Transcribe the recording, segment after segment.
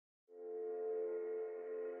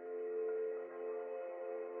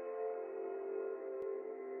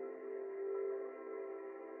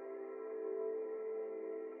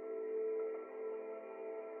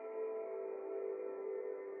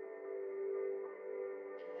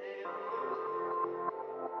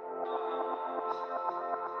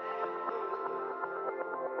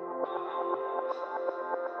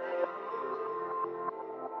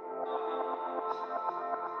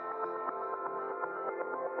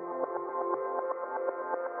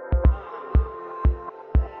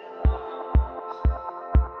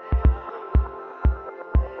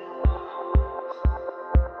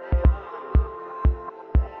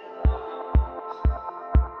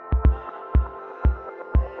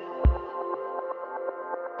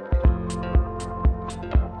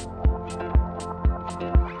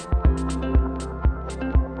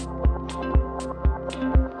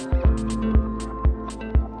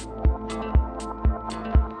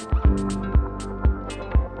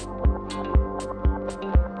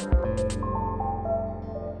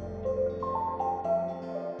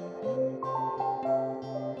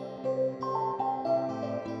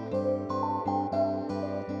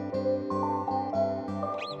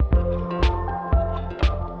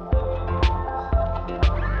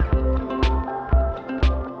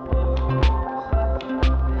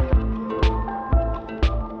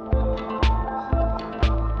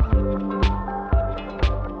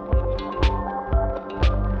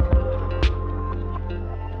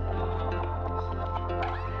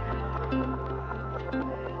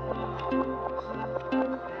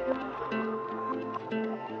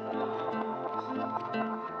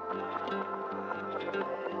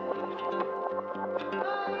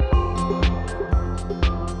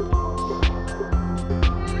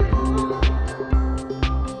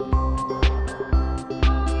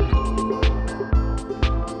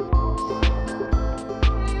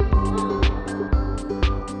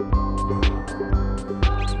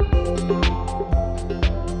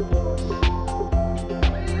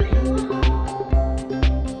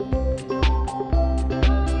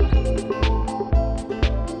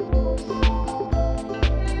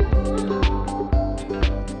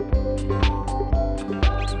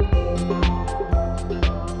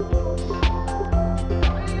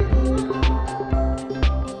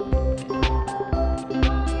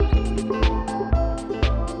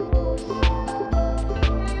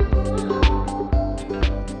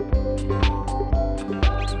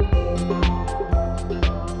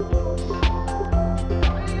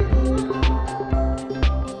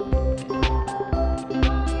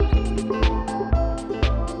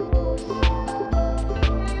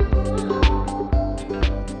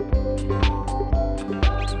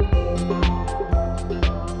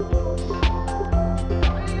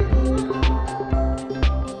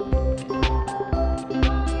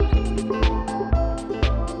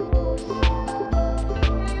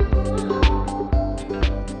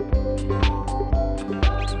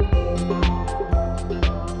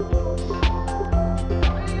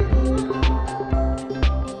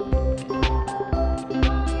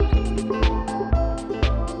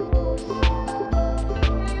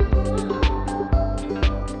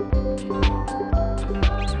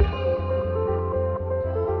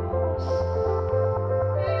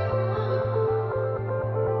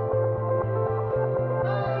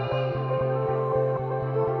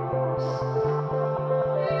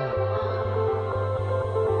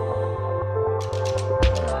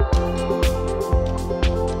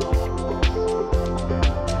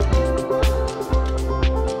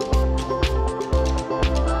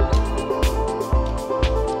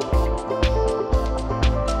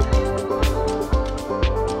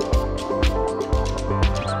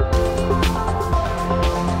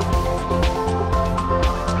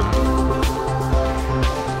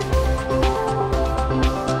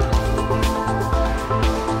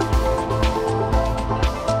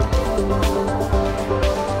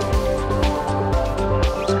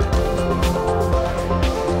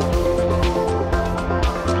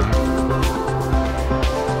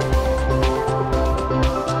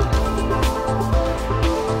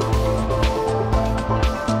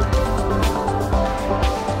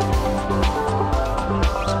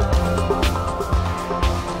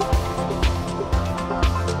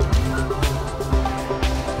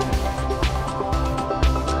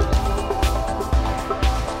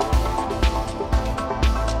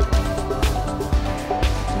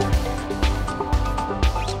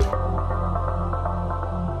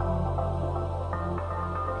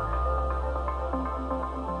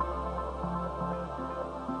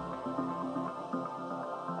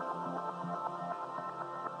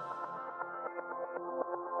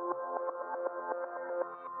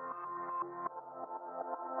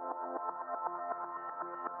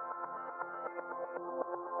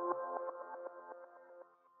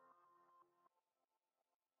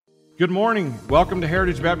Good morning. Welcome to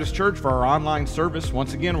Heritage Baptist Church for our online service.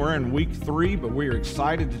 Once again, we're in week 3, but we are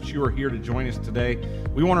excited that you are here to join us today.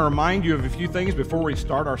 We want to remind you of a few things before we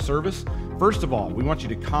start our service. First of all, we want you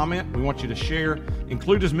to comment, we want you to share,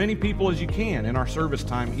 include as many people as you can in our service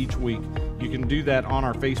time each week. You can do that on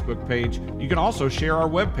our Facebook page. You can also share our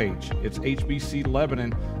webpage. It's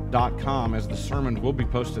hbclebanon.com, as the sermon will be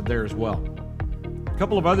posted there as well. A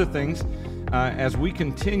couple of other things. As we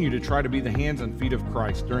continue to try to be the hands and feet of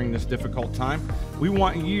Christ during this difficult time, we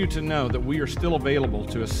want you to know that we are still available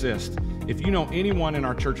to assist. If you know anyone in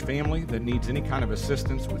our church family that needs any kind of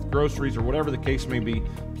assistance with groceries or whatever the case may be,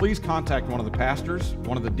 please contact one of the pastors,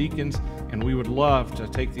 one of the deacons, and we would love to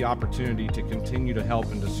take the opportunity to continue to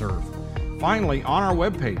help and to serve. Finally, on our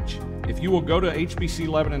webpage, if you will go to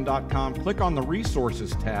hbclebanon.com, click on the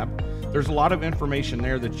Resources tab. There's a lot of information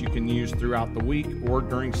there that you can use throughout the week or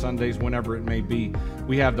during Sundays, whenever it may be.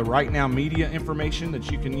 We have the Right Now media information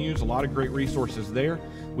that you can use, a lot of great resources there.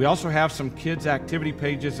 We also have some kids' activity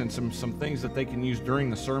pages and some things that they can use during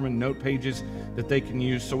the sermon, note pages that they can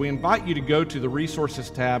use. So we invite you to go to the Resources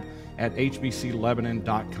tab at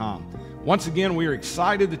hbclebanon.com. Once again, we are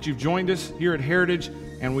excited that you've joined us here at Heritage,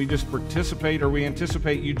 and we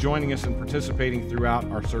anticipate you joining us and participating throughout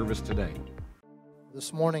our service today.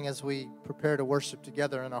 This morning, as we prepare to worship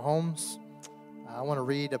together in our homes, I want to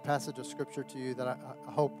read a passage of Scripture to you that I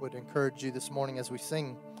hope would encourage you this morning as we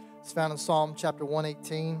sing. It's found in Psalm chapter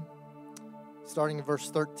 118, starting in verse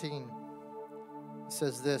 13. It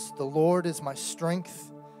says this: "The Lord is my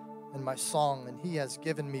strength and my song, and He has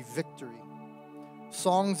given me victory.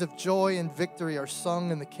 Songs of joy and victory are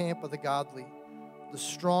sung in the camp of the godly. The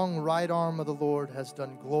strong right arm of the Lord has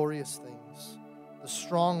done glorious things. The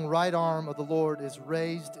strong right arm of the Lord is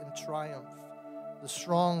raised in triumph. The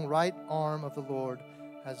strong right arm of the Lord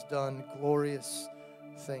has done glorious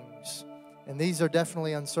things." And these are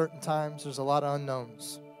definitely uncertain times. There's a lot of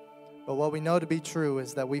unknowns. But what we know to be true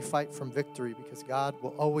is that we fight from victory because God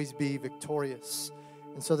will always be victorious.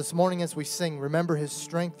 And so this morning as we sing, remember His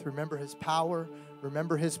strength, remember His power,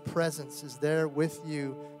 remember His presence is there with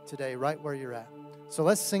you today, right where you're at. So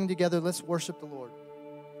let's sing together. Let's worship the Lord.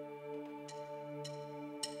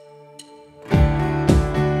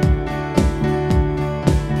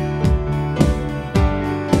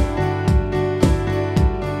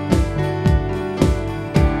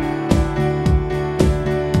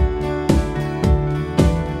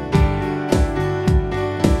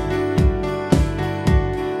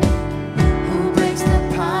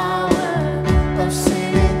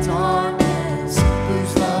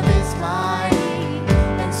 Whose love is mighty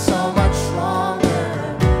and so much stronger.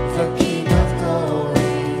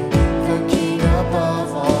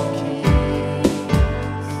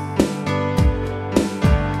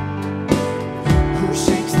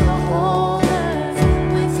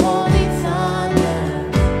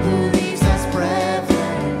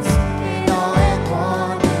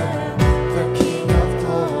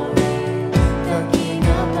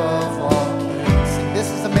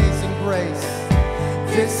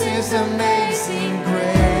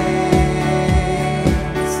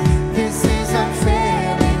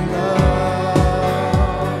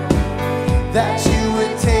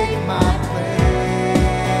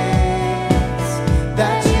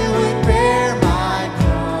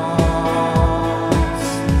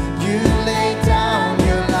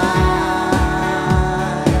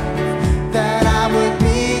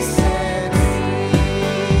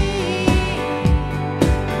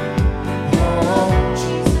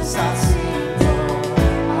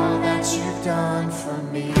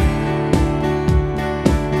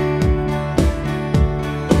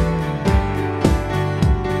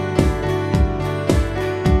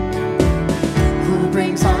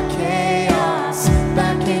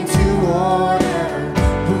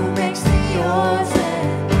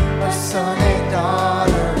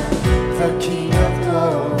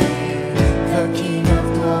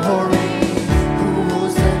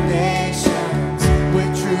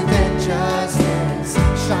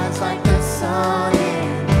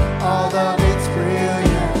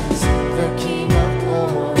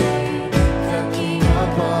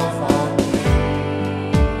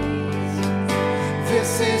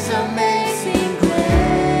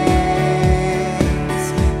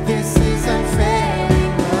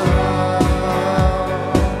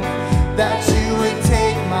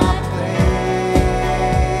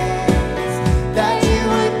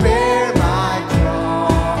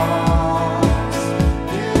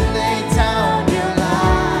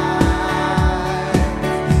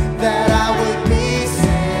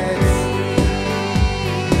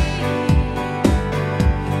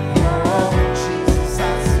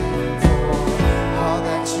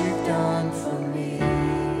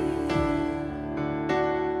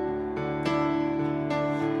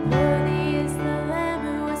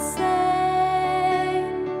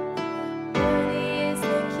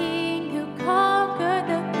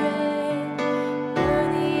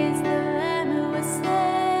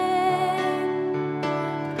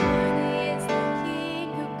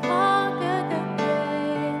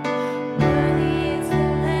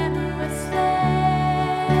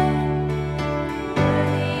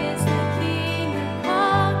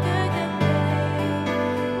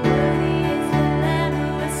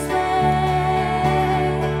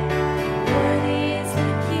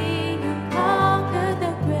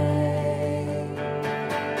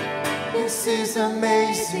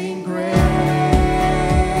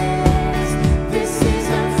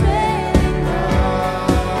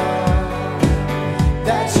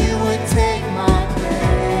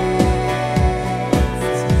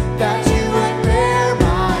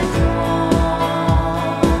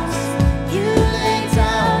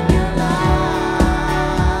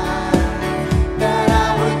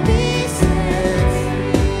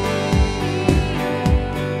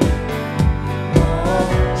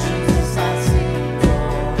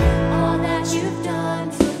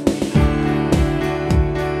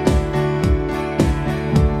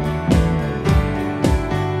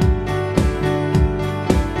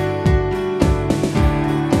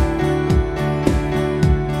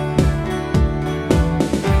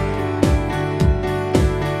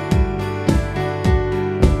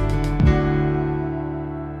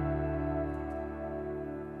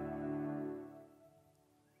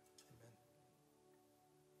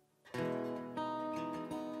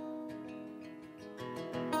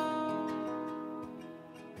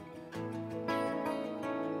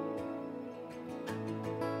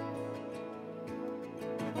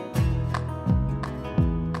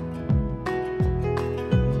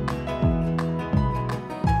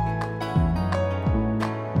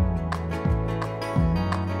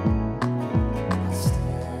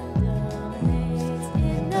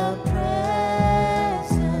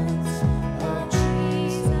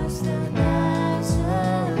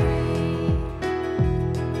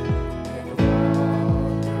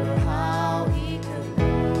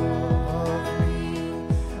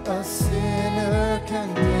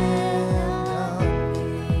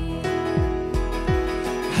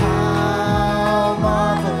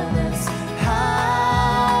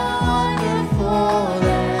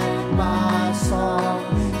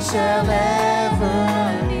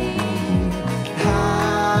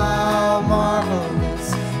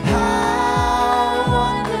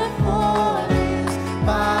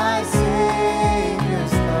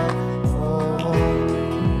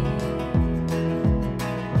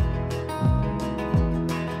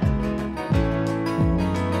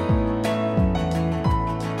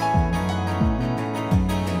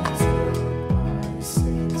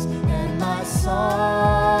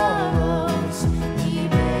 sorrows, he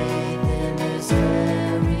made them his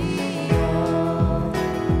very own.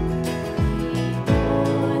 He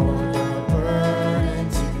bore the burden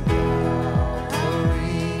to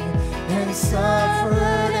Calvary and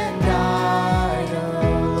suffered and died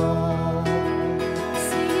alone.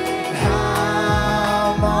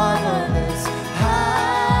 How marvelous,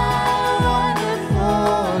 how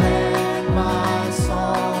wonderful, and my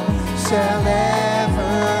song shall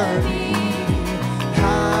ever be.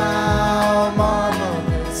 How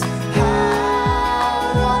marvelous,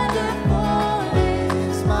 how wonderful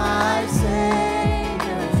is my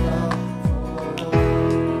Savior's love for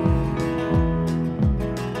me.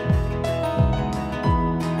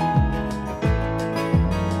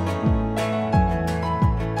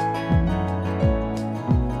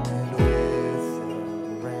 And with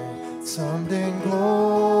the ransomed in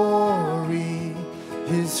glory,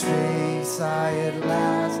 his face I at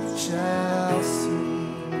last shall see.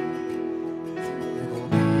 It will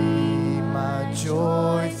be my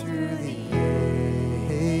joy through the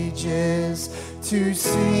ages to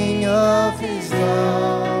sing of his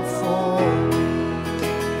love for me.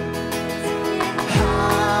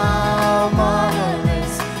 How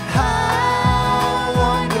marvelous, how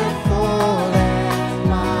wonderful, and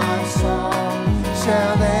my song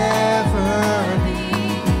shall ever be.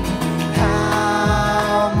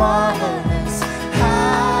 How marvelous,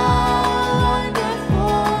 how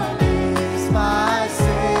wonderful is my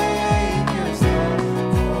Savior's love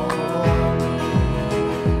for me.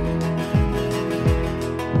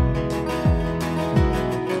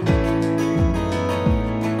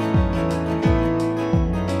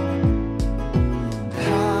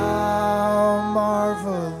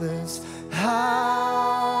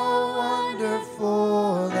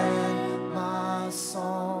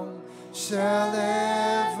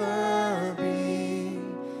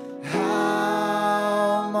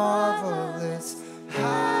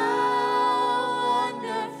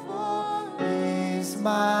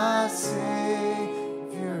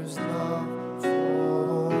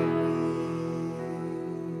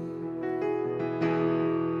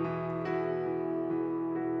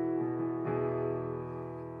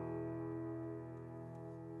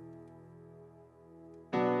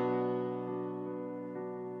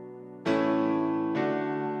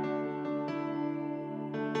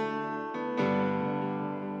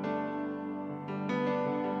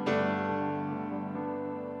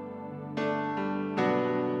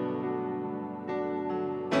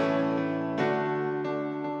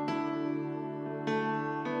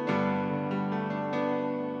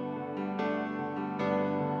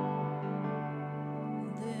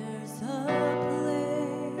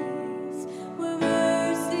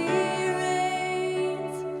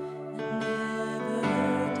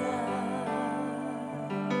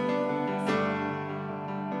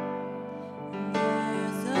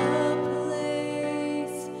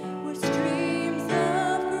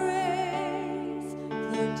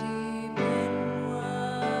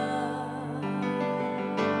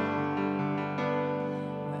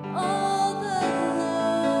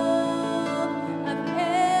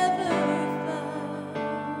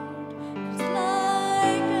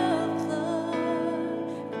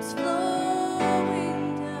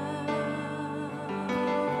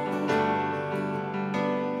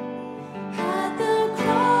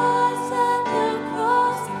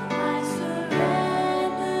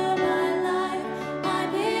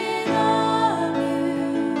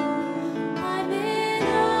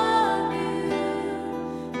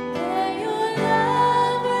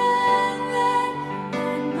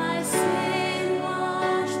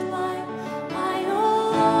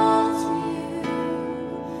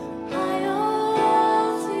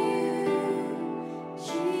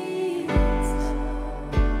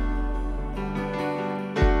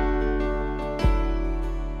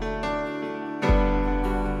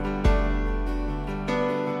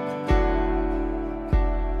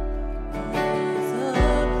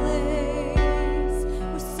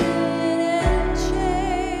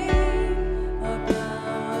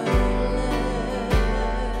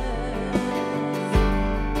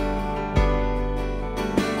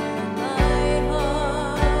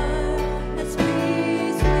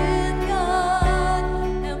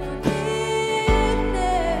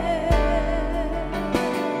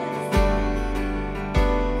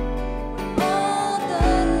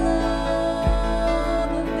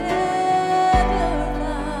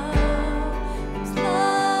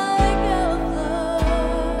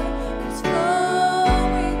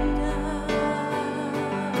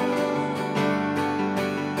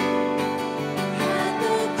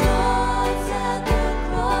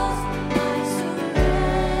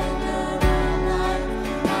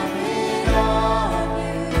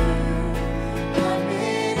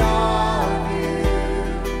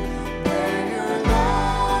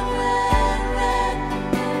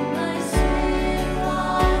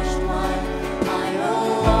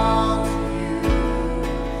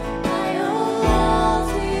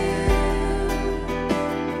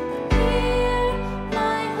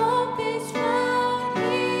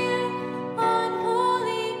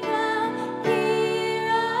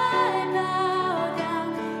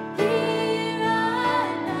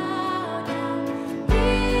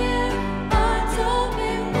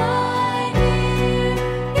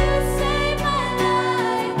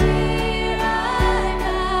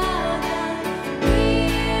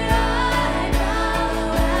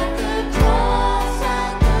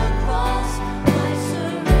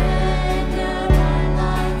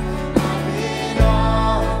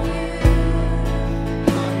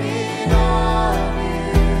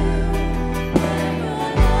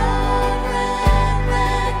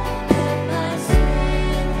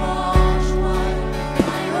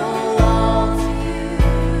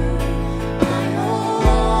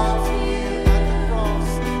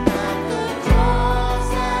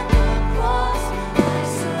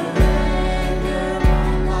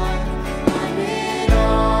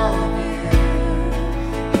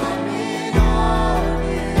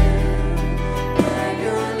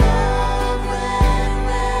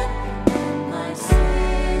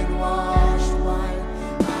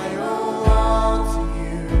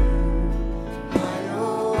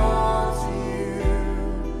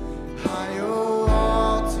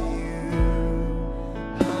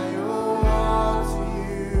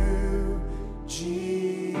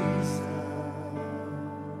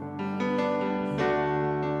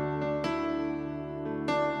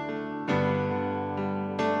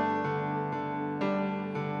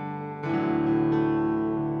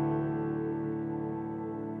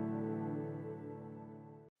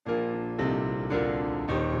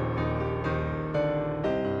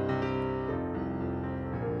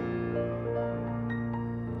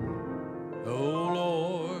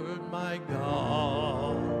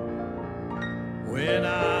 when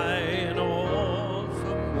I in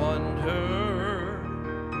awesome wonder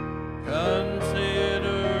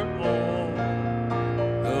consider all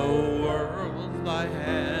the worlds thy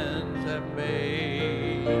hands have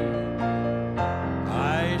made.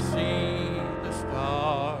 I see the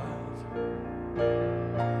stars,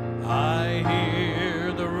 I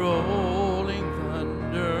hear the rolling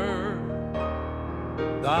thunder,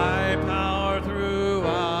 thy power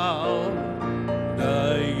throughout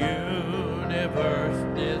the universe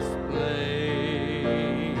display.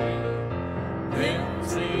 Then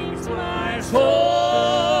sings my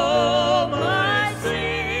soul, my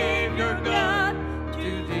Savior God,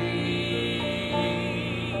 to thee.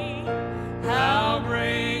 How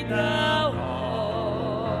great thou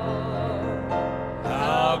art,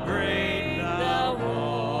 how great thou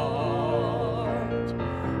art.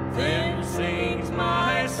 Then sings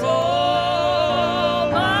my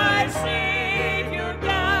soul, my Savior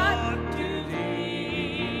God, to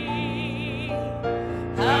thee.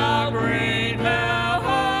 How great thou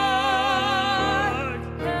art,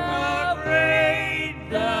 how great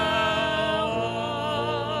thou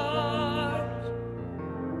art.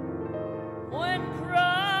 When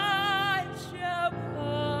Christ shall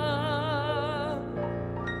come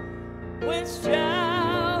with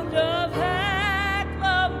sound of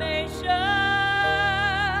acclamation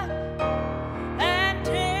and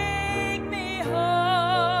take me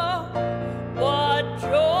home, what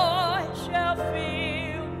joy shall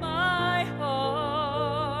fill my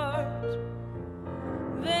heart.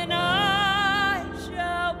 Then I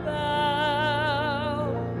shall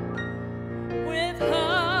bow with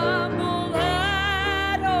humble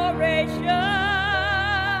adoration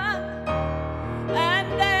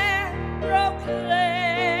and there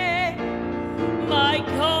proclaim, my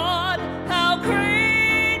God, how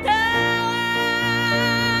great thou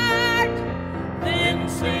art. Then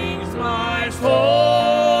sings my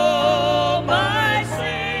soul, my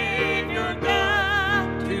Savior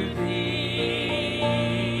God, to thee.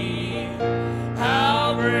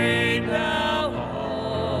 How great thou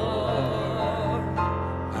art,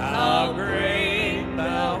 how great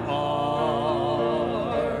thou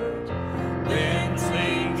art. Then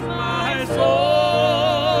sings my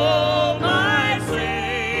soul, my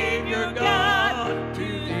Savior God,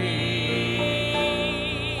 to thee.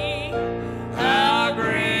 How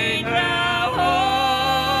great thou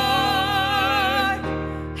art,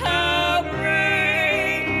 how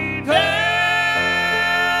great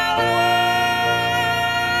thou art.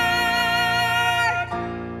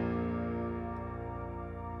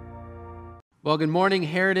 Well, good morning,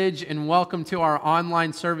 Heritage, and welcome to our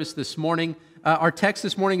online service this morning. Our text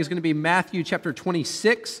this morning is going to be Matthew chapter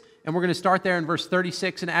 26, and we're going to start there in verse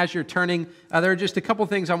 36. And as you're turning, there are just a couple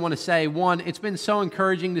things I want to say. One, it's been so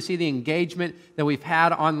encouraging to see the engagement that we've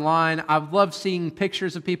had online. I've loved seeing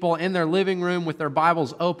pictures of people in their living room with their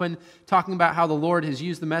Bibles open, talking about how the Lord has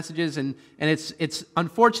used the messages. And it's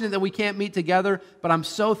unfortunate that we can't meet together, but I'm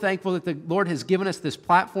so thankful that the Lord has given us this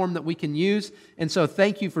platform that we can use. And so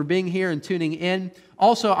thank you for being here and tuning in.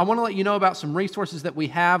 Also, I want to let you know about some resources that we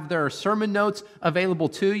have. There are sermon notes available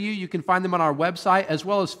to you. You can find them on our website, as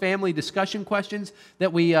well as family discussion questions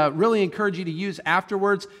that we really encourage you to use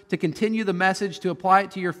afterwards to continue the message, to apply it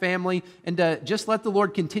to your family, and to just let the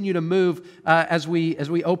Lord continue to move as we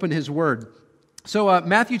open His Word. So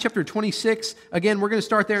Matthew chapter 26, again, we're going to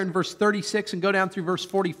start there in verse 36 and go down through verse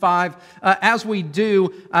 45. As we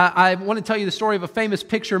do, I want to tell you the story of a famous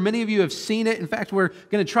picture. Many of you have seen it. In fact, we're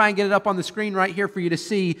going to try and get it up on the screen right here for you to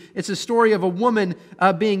see. It's a story of a woman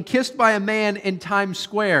being kissed by a man in Times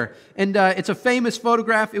Square. And it's a famous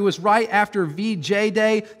photograph. It was right after VJ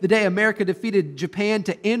Day, the day America defeated Japan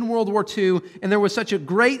to end World War II. And there was such a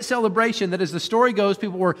great celebration that, as the story goes,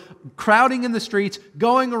 people were crowding in the streets,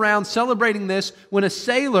 going around celebrating this, when a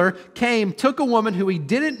sailor came, took a woman who he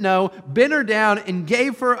didn't know, bent her down, and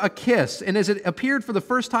gave her a kiss. And as it appeared for the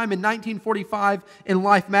first time in 1945 in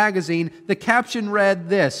Life magazine, the caption read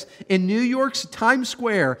this: "In New York's Times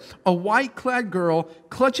Square, a white-clad girl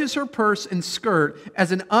clutches her purse and skirt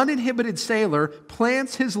as an uninhibited sailor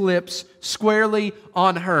plants his lips squarely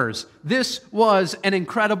on hers." This was an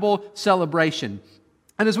incredible celebration.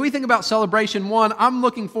 And as we think about celebration, one, I'm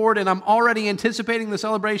looking forward and I'm already anticipating the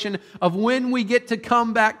celebration of when we get to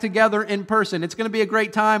come back together in person. It's going to be a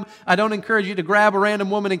great time. I don't encourage you to grab a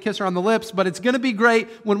random woman and kiss her on the lips, but it's going to be great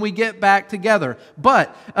when we get back together.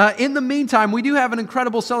 But in the meantime, we do have an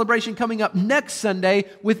incredible celebration coming up next Sunday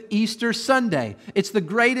with Easter Sunday. It's the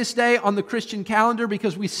greatest day on the Christian calendar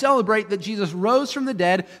because we celebrate that Jesus rose from the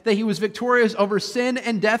dead, that He was victorious over sin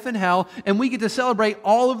and death and hell, and we get to celebrate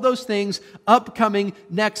all of those things upcoming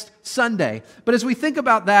next Sunday. But as we think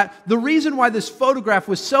about that, the reason why this photograph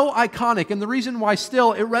was so iconic and the reason why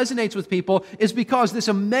still it resonates with people is because this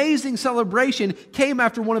amazing celebration came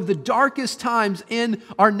after one of the darkest times in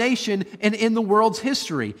our nation and in the world's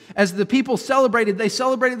history. As the people celebrated, they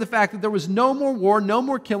celebrated the fact that there was no more war, no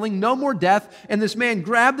more killing, no more death, and this man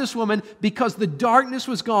grabbed this woman because the darkness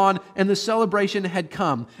was gone and the celebration had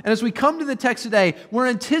come. And as we come to the text today, we're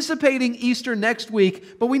anticipating Easter next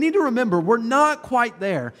week, but we need to remember we're not quite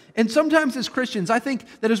there. And sometimes as Christians, I think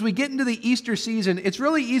that as we get into the Easter season, it's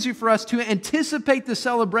really easy for us to anticipate the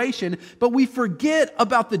celebration, but we forget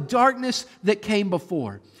about the darkness that came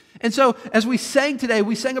before. And so as we sang today,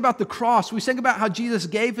 we sang about the cross. We sang about how Jesus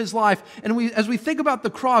gave his life. And as we think about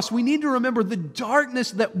the cross, we need to remember the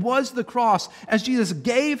darkness that was the cross as Jesus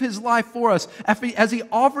gave his life for us, as he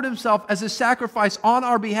offered himself as a sacrifice on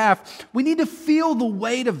our behalf. We need to feel the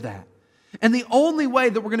weight of that. And the only way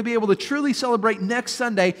that we're going to be able to truly celebrate next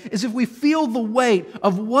Sunday is if we feel the weight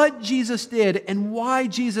of what Jesus did and why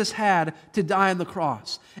Jesus had to die on the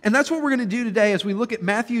cross. And that's what we're going to do today as we look at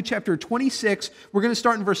Matthew chapter 26. We're going to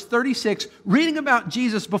start in verse 36, reading about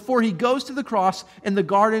Jesus before he goes to the cross in the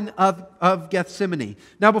Garden of Gethsemane.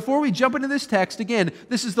 Now, before we jump into this text, again,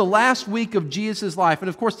 this is the last week of Jesus' life. And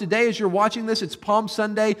of course, today as you're watching this, it's Palm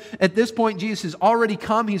Sunday. At this point, Jesus has already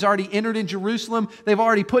come. He's already entered in Jerusalem. They've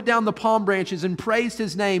already put down the palm branches and praised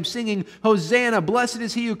his name, singing, "Hosanna, blessed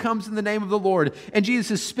is he who comes in the name of the Lord." And Jesus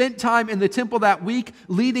has spent time in the temple that week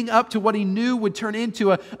leading up to what he knew would turn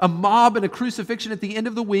into a mob and a crucifixion at the end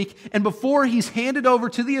of the week. And before he's handed over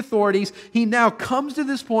to the authorities, he now comes to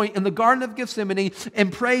this point in the Garden of Gethsemane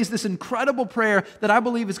and prays this incredible prayer that I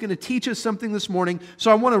believe is going to teach us something this morning.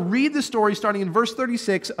 So I want to read the story starting in verse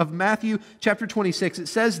 36 of Matthew chapter 26. It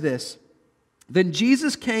says this: "Then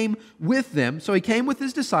Jesus came with them," so he came with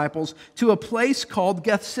his disciples, "to a place called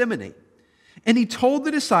Gethsemane. And he told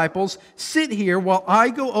the disciples, 'Sit here while I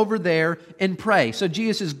go over there and pray.'" So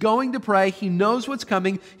Jesus is going to pray. He knows what's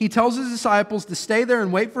coming. He tells his disciples to stay there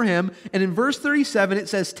and wait for him. And in verse 37, it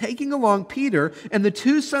says, "Taking along Peter and the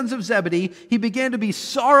two sons of Zebedee, he began to be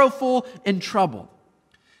sorrowful and troubled."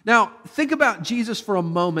 Now, think about Jesus for a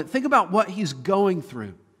moment. Think about what he's going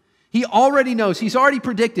through. He already knows, he's already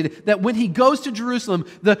predicted that when he goes to Jerusalem,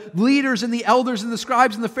 the leaders and the elders and the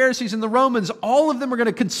scribes and the Pharisees and the Romans, all of them are going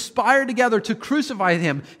to conspire together to crucify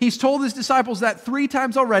him. He's told his disciples that 3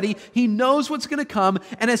 times already. He knows what's going to come,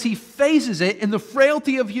 and as he faces it in the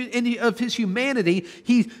frailty of his humanity,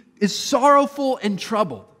 he is sorrowful and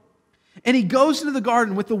troubled. And he goes into the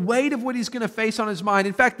garden with the weight of what he's going to face on his mind.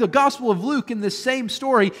 In fact, the Gospel of Luke, in this same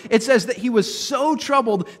story, it says that he was so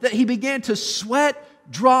troubled that he began to sweat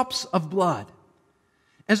drops of blood.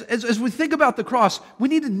 As we think about the cross, we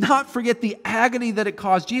need to not forget the agony that it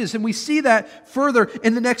caused Jesus. And we see that further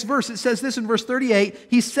in the next verse. It says this in verse 38,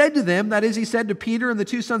 "He said to them," that is, he said to Peter and the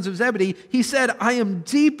two sons of Zebedee, he said, "I am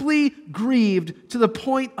deeply grieved to the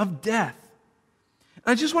point of death."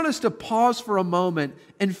 And I just want us to pause for a moment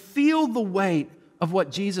and feel the weight of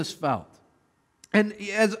what Jesus felt. And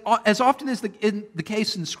as often is the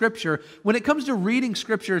case in Scripture, when it comes to reading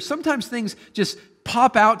Scripture, sometimes things just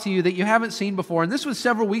pop out to you that you haven't seen before. And this was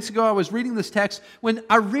several weeks ago. I was reading this text when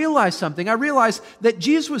I realized something. I realized that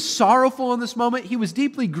Jesus was sorrowful in this moment. He was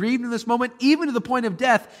deeply grieved in this moment, even to the point of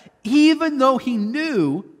death, even though he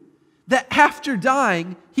knew that after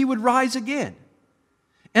dying, he would rise again.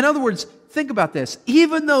 In other words, think about this.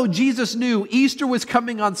 Even though Jesus knew Easter was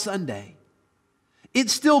coming on Sunday,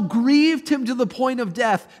 it still grieved him to the point of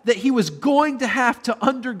death that he was going to have to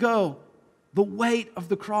undergo the weight of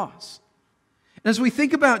the cross. And as we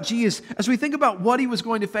think about Jesus, as we think about what he was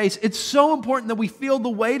going to face, it's so important that we feel the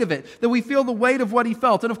weight of it, that we feel the weight of what he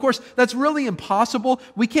felt. And of course, that's really impossible.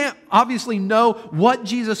 We can't obviously know what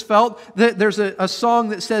Jesus felt. There's a song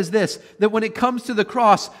that says this, that when it comes to the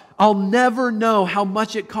cross, I'll never know how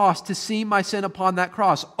much it cost to see my sin upon that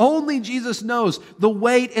cross. Only Jesus knows the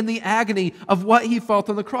weight and the agony of what he felt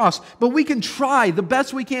on the cross. But we can try the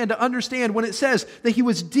best we can to understand when it says that he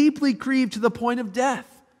was deeply grieved to the point of death.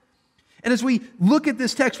 And as we look at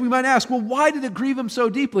this text, we might ask, well, why did it grieve him so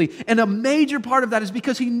deeply? And a major part of that is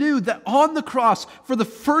because he knew that on the cross, for the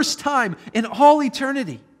first time in all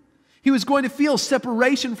eternity, he was going to feel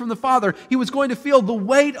separation from the Father. He was going to feel the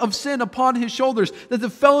weight of sin upon his shoulders, that the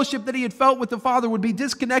fellowship that he had felt with the Father would be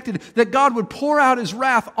disconnected, that God would pour out his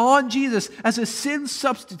wrath on Jesus as a sin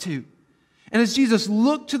substitute. And as Jesus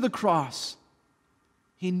looked to the cross,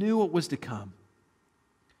 he knew what was to come.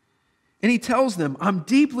 And he tells them, "I'm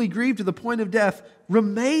deeply grieved to the point of death.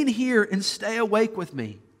 Remain here and stay awake with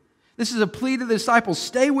me." This is a plea to the disciples.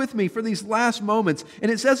 Stay with me for these last moments. And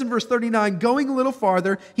it says in verse 39, going a little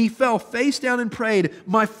farther, he fell face down and prayed,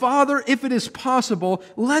 my Father, if it is possible,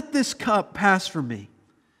 let this cup pass from me.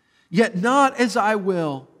 Yet not as I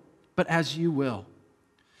will, but as you will.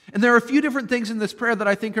 And there are a few different things in this prayer that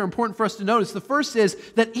I think are important for us to notice. The first is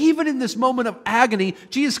that even in this moment of agony,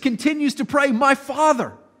 Jesus continues to pray, my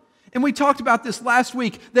Father. And we talked about this last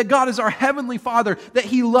week, that God is our heavenly Father, that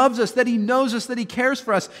He loves us, that He knows us, that He cares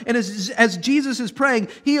for us. And as Jesus is praying,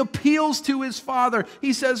 He appeals to His Father.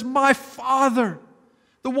 He says, my Father,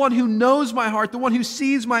 the one who knows my heart, the one who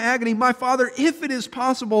sees my agony, my Father, if it is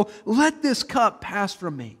possible, let this cup pass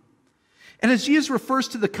from me. And as Jesus refers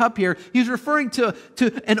to the cup here, he's referring to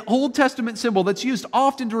an Old Testament symbol that's used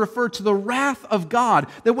often to refer to the wrath of God.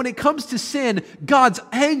 That when it comes to sin, God's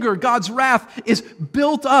anger, God's wrath is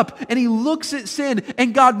built up, and He looks at sin,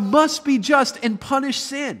 and God must be just and punish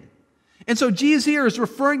sin. And so Jesus here is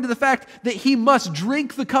referring to the fact that He must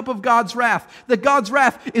drink the cup of God's wrath, that God's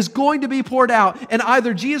wrath is going to be poured out, and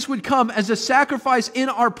either Jesus would come as a sacrifice in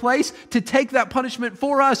our place to take that punishment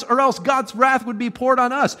for us, or else God's wrath would be poured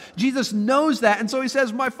on us. Jesus knows that, and so He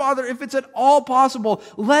says, my Father, if it's at all possible,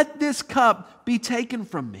 let this cup be taken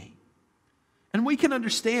from me. And we can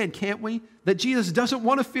understand, can't we, that Jesus doesn't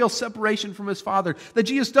want to feel separation from His Father, that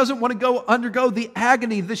Jesus doesn't want to undergo the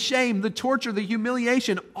agony, the shame, the torture, the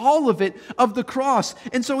humiliation, all of it of the cross.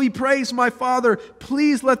 And so He prays, my Father,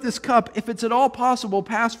 please let this cup, if it's at all possible,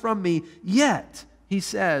 pass from me. Yet, He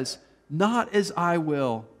says, not as I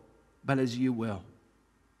will, but as you will.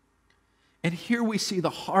 And here we see the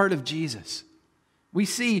heart of Jesus. We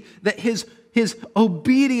see that His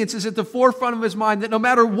obedience is at the forefront of His mind, that no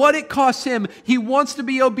matter what it costs Him, He wants to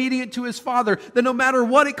be obedient to His Father, that no matter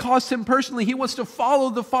what it costs Him personally, He wants to follow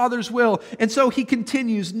the Father's will. And so He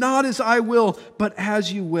continues, not as I will, but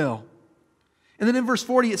as you will. And then in verse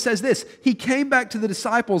 40 it says this, He came back to the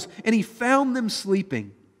disciples and He found them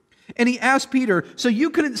sleeping. And He asked Peter, so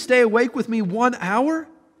you couldn't stay awake with me 1 hour?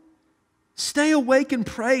 Stay awake and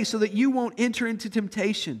pray so that you won't enter into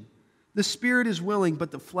temptation. The spirit is willing,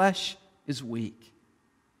 but the flesh is weak.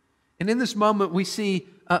 And in this moment, we see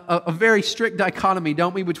a very strict dichotomy,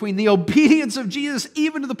 don't we, between the obedience of Jesus,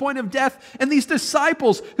 even to the point of death, and these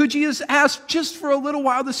disciples who Jesus asked just for a little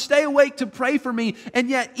while to stay awake to pray for me, and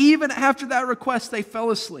yet even after that request, they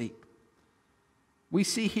fell asleep. We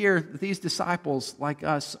see here that these disciples, like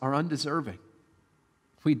us, are undeserving.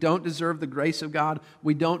 We don't deserve the grace of God.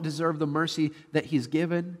 We don't deserve the mercy that He's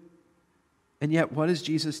given. And yet, what does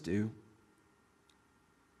Jesus do?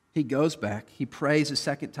 He goes back, He prays a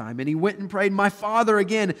second time, and He went and prayed, my Father,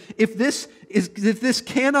 again, if this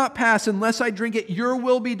cannot pass unless I drink it, your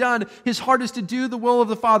will be done. His heart is to do the will of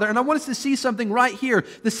the Father. And I want us to see something right here.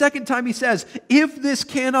 The second time He says, if this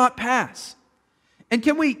cannot pass. And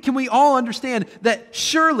can we all understand that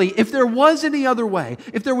surely if there was any other way,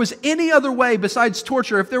 if there was any other way besides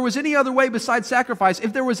torture, if there was any other way besides sacrifice,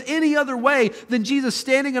 if there was any other way than Jesus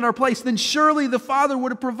standing in our place, then surely the Father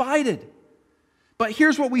would have provided. But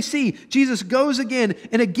here's what we see. Jesus goes again,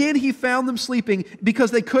 and again He found them sleeping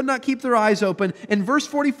because they could not keep their eyes open. In verse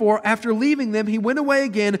 44, after leaving them, He went away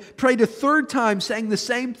again, prayed a third time, saying the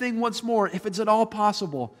same thing once more, if it's at all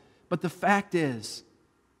possible. But the fact is,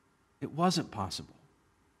 it wasn't possible.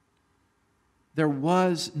 There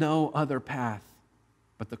was no other path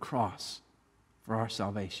but the cross for our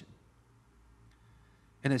salvation.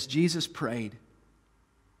 And as Jesus prayed,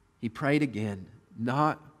 He prayed again,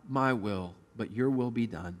 not my will, but your will be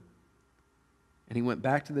done. And He went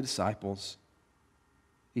back to the disciples.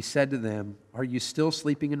 He said to them, are you still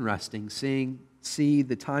sleeping and resting, see,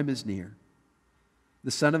 the time is near.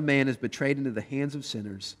 The Son of Man is betrayed into the hands of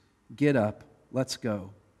sinners. Get up, let's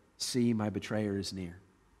go. See, my betrayer is near.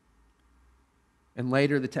 And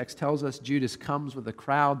later the text tells us Judas comes with a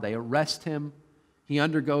crowd. They arrest Him. He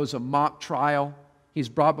undergoes a mock trial. He's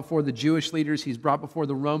brought before the Jewish leaders. He's brought before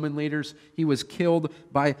the Roman leaders. He was killed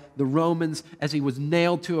by the Romans as He was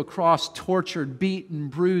nailed to a cross, tortured, beaten,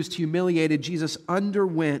 bruised, humiliated. Jesus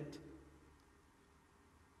underwent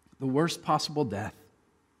the worst possible death.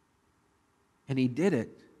 And He did it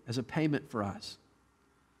as a payment for us.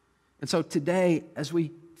 And so today, as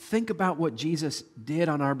we think about what Jesus did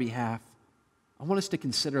on our behalf, I want us to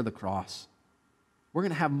consider the cross. We're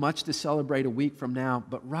going to have much to celebrate a week from now,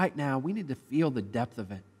 but right now we need to feel the depth of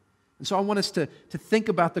it. And so I want us to think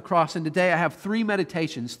about the cross. And today I have 3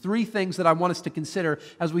 meditations, 3 things that I want us to consider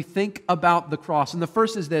as we think about the cross. And the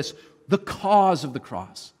first is this, the cause of the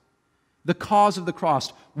cross. The cause of the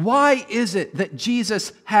cross. Why is it that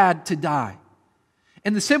Jesus had to die?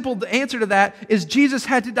 And the simple answer to that is Jesus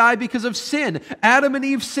had to die because of sin. Adam and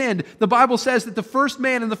Eve sinned. The Bible says that the first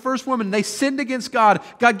man and the first woman, they sinned against God.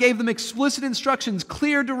 God gave them explicit instructions,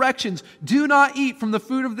 clear directions. Do not eat from the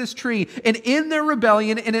fruit of this tree. And in their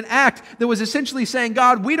rebellion, in an act that was essentially saying,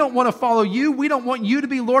 God, we don't want to follow you. We don't want you to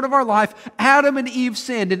be Lord of our life. Adam and Eve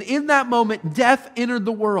sinned. And in that moment, death entered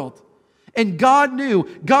the world. And God knew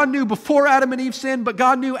before Adam and Eve sinned, but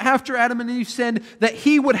God knew after Adam and Eve sinned that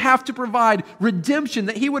He would have to provide redemption,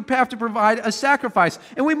 that He would have to provide a sacrifice.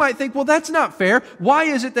 And we might think, well, that's not fair. Why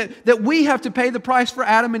is it that we have to pay the price for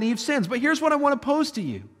Adam and Eve's sins? But here's what I want to pose to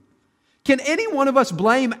you. Can any one of us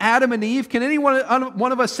blame Adam and Eve? Can any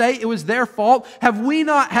one of us say it was their fault? Have we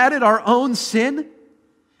not had it our own sin?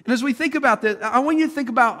 And as we think about this, I want you to think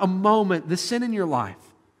about a moment, the sin in your life.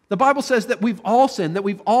 The Bible says that we've all sinned, that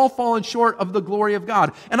we've all fallen short of the glory of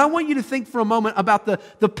God. And I want you to think for a moment about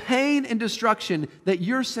the pain and destruction that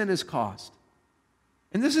your sin has caused.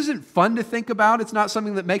 And this isn't fun to think about. It's not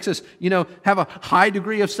something that makes us, have a high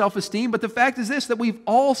degree of self-esteem. But the fact is this, that we've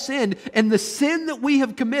all sinned, and the sin that we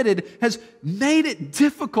have committed has made it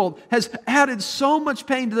difficult, has added so much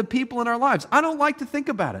pain to the people in our lives. I don't like to think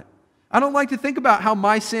about it. I don't like to think about how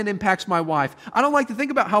my sin impacts my wife. I don't like to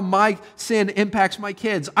think about how my sin impacts my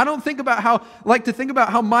kids. I don't like to think about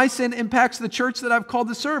how my sin impacts the church that I've called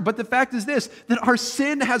to serve. But the fact is this, that our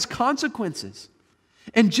sin has consequences.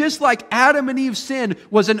 And just like Adam and Eve's sin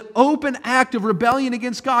was an open act of rebellion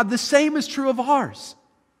against God, the same is true of ours.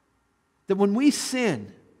 That when we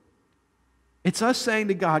sin, it's us saying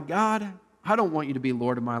to God, God, I don't want you to be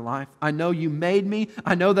Lord of my life. I know you made me.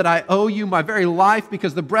 I know that I owe you my very life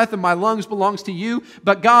because the breath in my lungs belongs to you.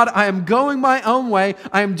 But God, I am going my own way.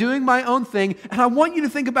 I am doing my own thing. And I want you to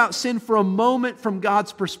think about sin for a moment from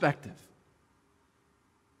God's perspective.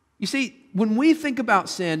 You see, when we think about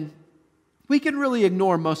sin, we can really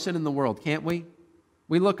ignore most sin in the world, can't we?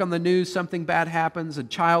 We look on the news, something bad happens, a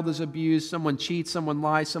child is abused, someone cheats, someone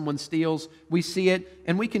lies, someone steals. We see it,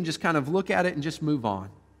 and we can just kind of look at it and just move on.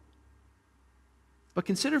 But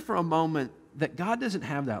consider for a moment that God doesn't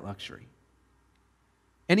have that luxury.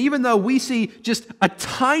 And even though we see just a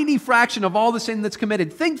tiny fraction of all the sin that's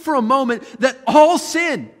committed, think for a moment that all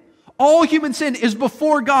sin, all human sin is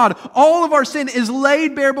before God. All of our sin is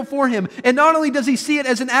laid bare before Him. And not only does He see it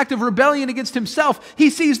as an act of rebellion against Himself, He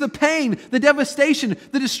sees the pain, the devastation,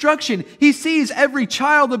 the destruction. He sees every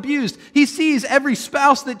child abused. He sees every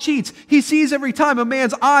spouse that cheats. He sees every time a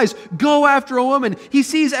man's eyes go after a woman. He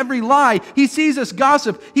sees every lie. He sees us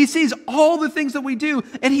gossip. He sees all the things that we do.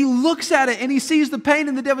 And He looks at it and He sees the pain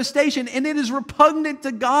and the devastation, and it is repugnant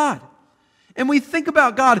to God. And we think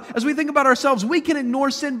about God, as we think about ourselves, we can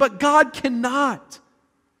ignore sin, but God cannot.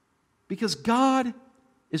 Because God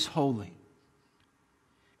is holy.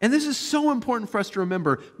 And this is so important for us to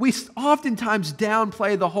remember. We oftentimes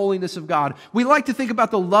downplay the holiness of God. We like to think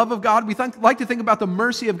about the love of God. We like to think about the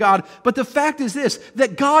mercy of God. But the fact is this,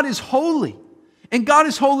 that God is holy. And God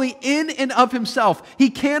is holy in and of Himself. He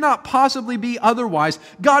cannot possibly be otherwise.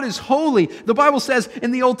 God is holy. The Bible says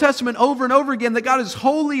in the Old Testament over and over again that God is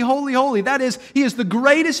holy, holy, holy. That is, He is the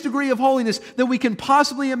greatest degree of holiness that we can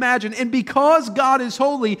possibly imagine. And because God is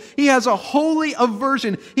holy, He has a holy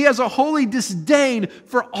aversion. He has a holy disdain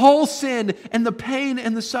for all sin and the pain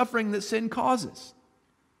and the suffering that sin causes.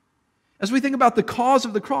 As we think about the cause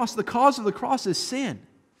of the cross is sin.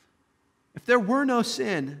 If there were no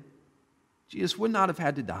sin, Jesus would not have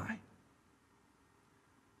had to die.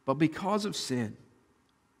 But because of sin,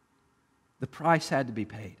 the price had to be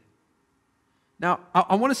paid. Now,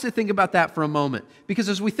 I want us to think about that for a moment. Because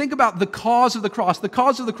as we think about the cause of the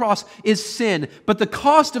cross is sin. But the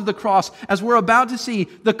cost of the cross, as we're about to see,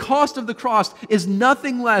 the cost of the cross is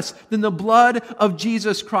nothing less than the blood of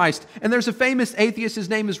Jesus Christ. And there's a famous atheist, his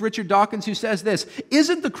name is Richard Dawkins, who says this,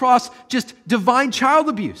 isn't the cross just divine child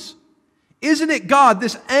abuse? Isn't it God,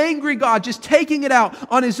 this angry God, just taking it out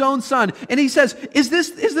on His own Son? And he says, is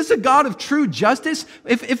this a God of true justice?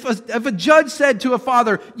 If a judge said to a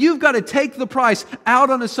father, you've got to take the price out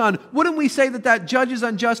on a son, wouldn't we say that judge is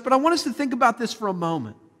unjust? But I want us to think about this for a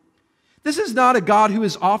moment. This is not a God who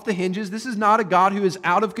is off the hinges. This is not a God who is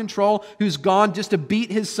out of control, who's gone just to beat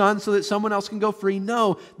His Son so that someone else can go free.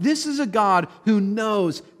 No, this is a God who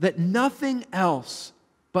knows that nothing else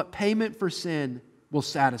but payment for sin will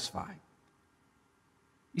satisfy.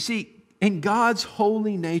 You see, in God's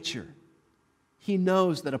holy nature, He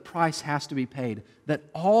knows that a price has to be paid, that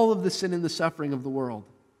all of the sin and the suffering of the world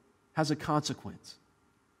has a consequence.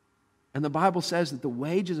 And the Bible says that the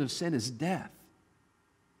wages of sin is death.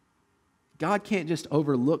 God can't just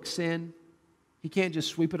overlook sin. He can't just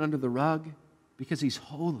sweep it under the rug because He's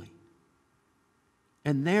holy.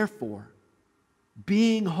 And therefore,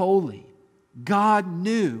 being holy, God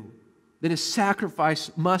knew that a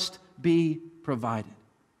sacrifice must be provided.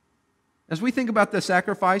 As we think about the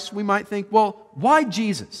sacrifice, we might think, well, why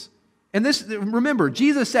Jesus? And this, remember,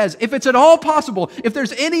 Jesus says, if it's at all possible, if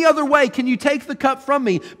there's any other way, can you take the cup from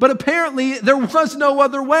me? But apparently there was no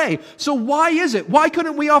other way. So why is it? Why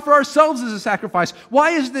couldn't we offer ourselves as a sacrifice? Why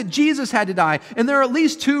is it that Jesus had to die? And there are at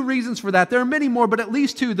least two reasons for that. There are many more, but at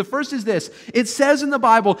least two. The first is this. It says in the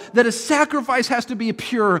Bible that a sacrifice has to be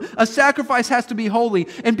pure. A sacrifice has to be holy.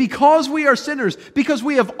 And because we are sinners, because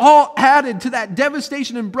we have all added to that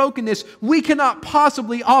devastation and brokenness, we cannot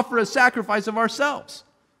possibly offer a sacrifice of ourselves.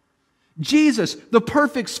 Jesus, the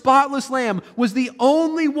perfect, spotless Lamb, was the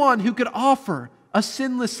only one who could offer a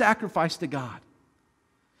sinless sacrifice to God.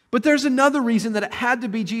 But there's another reason that it had to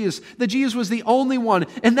be Jesus, that Jesus was the only one.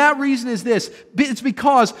 And that reason is this. It's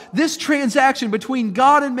because this transaction between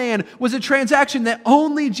God and man was a transaction that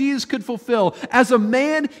only Jesus could fulfill. As a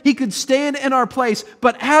man, he could stand in our place.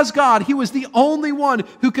 But as God, he was the only one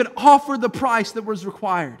who could offer the price that was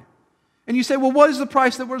required. And you say, well, what is the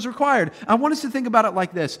price that was required? I want us to think about it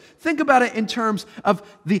like this. Think about it in terms of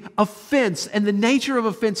the offense and the nature of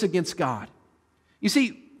offense against God. You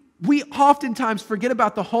see, we oftentimes forget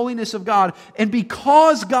about the holiness of God, and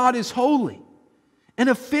because God is holy, an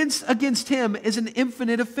offense against him is an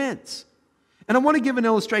infinite offense. And I want to give an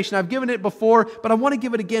illustration. I've given it before, but I want to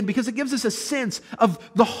give it again because it gives us a sense of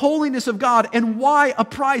the holiness of God and why a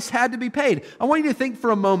price had to be paid. I want you to think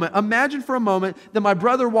for a moment. Imagine for a moment that my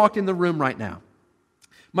brother walked in the room right now.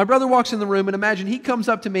 My brother walks in the room, and imagine he comes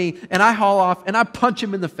up to me, and I haul off, and I punch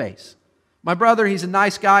him in the face. My brother, he's a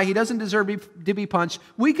nice guy. He doesn't deserve to be punched.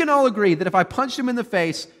 We can all agree that if I punched him in the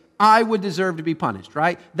face, I would deserve to be punished,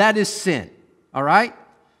 right? That is sin, all right?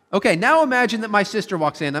 Okay, now imagine that my sister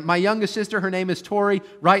walks in. My youngest sister, her name is Tori.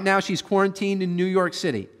 Right now, she's quarantined in New York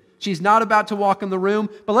City. She's not about to walk in the room,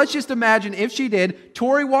 but let's just imagine if she did.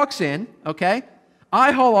 Tori walks in, okay?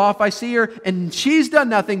 I haul off, I see her, and she's done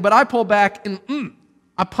nothing, but I pull back and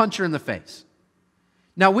I punch her in the face.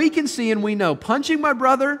 Now, we can see and we know punching my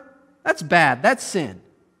brother, that's bad, that's sin.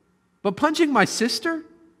 But punching my sister,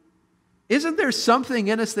 isn't there something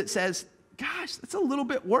in us that says, gosh, that's a little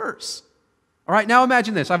bit worse? All right, now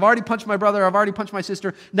imagine this. I've already punched my brother. I've already punched my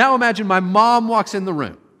sister. Now imagine my mom walks in the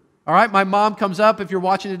room. All right, my mom comes up. If you're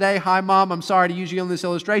watching today, hi, Mom. I'm sorry to use you in this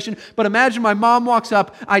illustration, but imagine my mom walks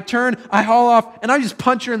up. I turn, I haul off, and I just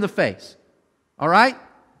punch her in the face. All right?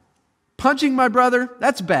 Punching my brother,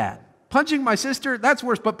 that's bad. Punching my sister, that's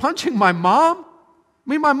worse. But punching my mom? I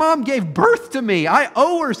mean, my mom gave birth to me. I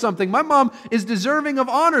owe her something. My mom is deserving of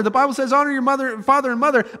honor. The Bible says, honor your father and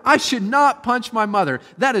mother. I should not punch my mother.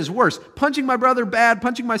 That is worse. Punching my brother, bad.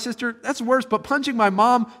 Punching my sister, that's worse. But punching my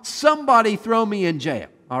mom, somebody throw me in jail.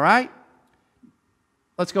 All right?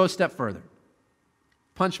 Let's go a step further.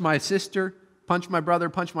 Punch my sister, punch my brother,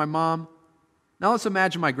 punch my mom. Now let's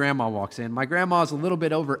imagine my grandma walks in. My grandma is a little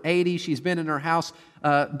bit over 80. She's been in her house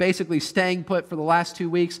basically staying put for the last 2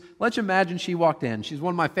 weeks. Let's imagine she walked in. She's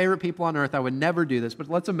one of my favorite people on earth. I would never do this, but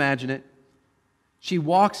let's imagine it. She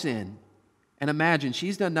walks in, and imagine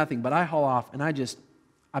she's done nothing, but I haul off, and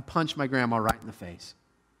I punch my grandma right in the face.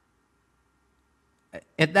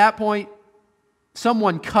 At that point,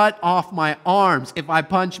 someone cut off my arms if I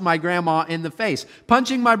punch my grandma in the face.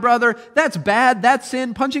 Punching my brother, that's bad, that's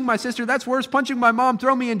sin. Punching my sister, that's worse. Punching my mom,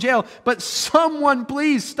 throw me in jail. But someone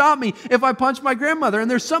please stop me if I punch my grandmother.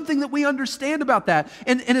 And there's something that we understand about that.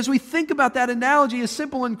 And as we think about that analogy, as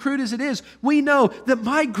simple and crude as it is, we know that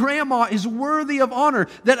my grandma is worthy of honor,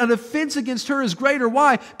 that an offense against her is greater.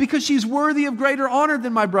 Why? Because she's worthy of greater honor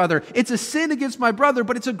than my brother. It's a sin against my brother,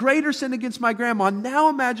 but it's a greater sin against my grandma. Now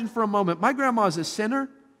imagine for a moment, my grandma is a sinner.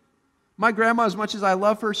 My grandma, as much as I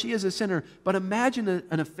love her, she is a sinner. But imagine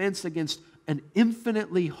an offense against an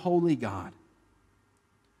infinitely holy God.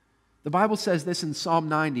 The Bible says this in Psalm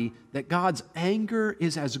 90, that God's anger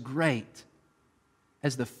is as great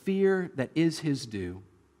as the fear that is his due.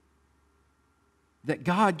 That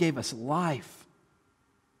God gave us life.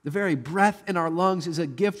 The very breath in our lungs is a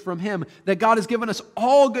gift from him. That God has given us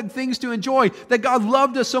all good things to enjoy. That God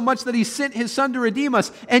loved us so much that he sent his son to redeem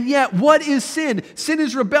us. And yet, what is sin? Sin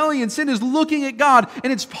is rebellion. Sin is looking at God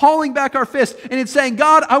and it's pulling back our fist. And it's saying,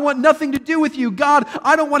 God, I want nothing to do with you. God,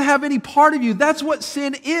 I don't want to have any part of you. That's what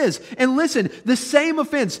sin is. And listen, the same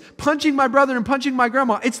offense, punching my brother and punching my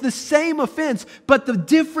grandma, it's the same offense, but the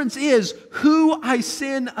difference is who I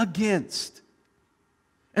sin against.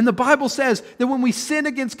 And the Bible says that when we sin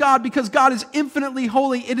against God, because God is infinitely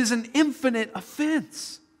holy, it is an infinite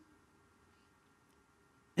offense.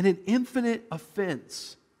 And an infinite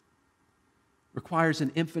offense requires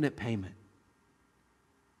an infinite payment.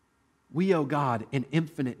 We owe God an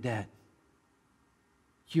infinite debt.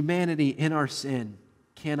 Humanity in our sin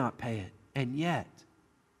cannot pay it. And yet,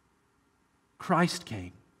 Christ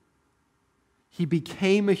came. He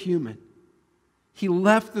became a human. He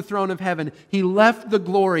left the throne of heaven. He left the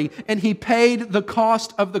glory, and he paid the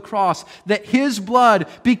cost of the cross. That his blood,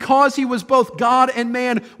 because he was both God and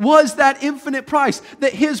man, was that infinite price.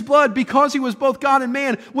 That his blood, because he was both God and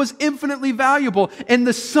man, was infinitely valuable. And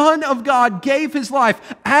the Son of God gave his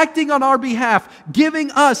life, acting on our behalf,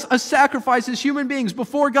 giving us a sacrifice as human beings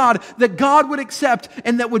before God that God would accept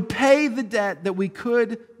and that would pay the debt that we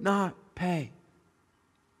could not pay.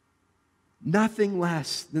 Nothing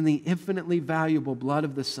less than the infinitely valuable blood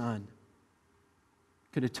of the Son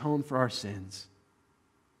could atone for our sins.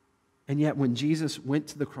 And yet when Jesus went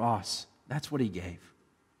to the cross, that's what he gave.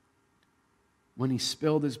 When he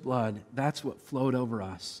spilled his blood, that's what flowed over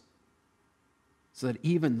us. So that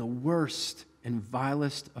even the worst and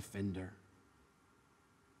vilest offender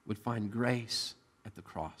would find grace at the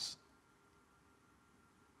cross.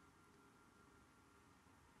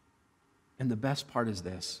 And the best part is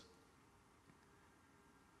this.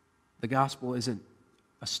 The gospel isn't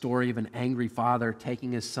a story of an angry father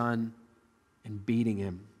taking his son and beating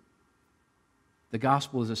him. The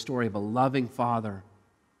gospel is a story of a loving father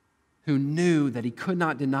who knew that he could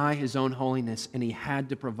not deny his own holiness and he had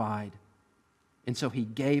to provide. And so he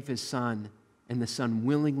gave his son, and the son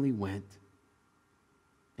willingly went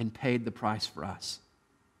and paid the price for us.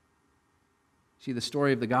 See, the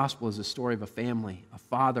story of the gospel is a story of a family, a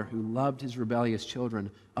father who loved his rebellious children,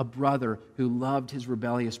 a brother who loved his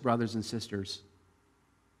rebellious brothers and sisters.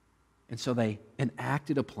 And so they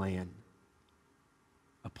enacted a plan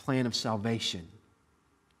of salvation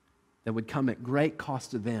that would come at great cost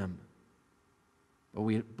to them, but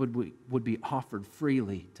would be offered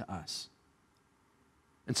freely to us.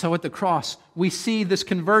 And so at the cross, we see this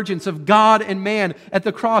convergence of God and man. At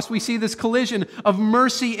the cross, we see this collision of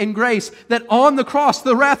mercy and grace. That on the cross,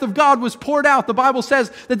 the wrath of God was poured out. The Bible says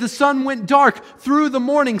that the sun went dark through the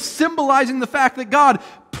morning, symbolizing the fact that God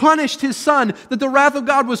punished his son, that the wrath of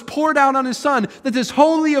God was poured out on his son, that this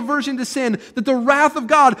holy aversion to sin, that the wrath of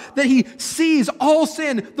God, that he sees all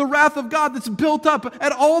sin, the wrath of God that's built up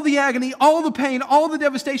at all the agony, all the pain, all the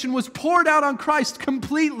devastation was poured out on Christ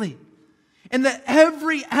completely. And that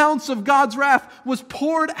every ounce of God's wrath was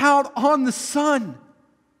poured out on the Son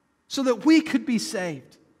so that we could be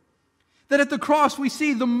saved. That at the cross we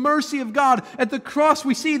see the mercy of God. At the cross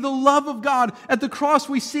we see the love of God. At the cross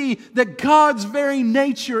we see that God's very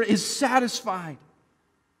nature is satisfied.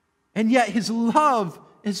 And yet his love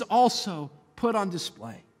is also put on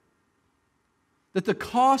display. That the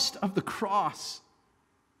cost of the cross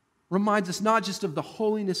reminds us not just of the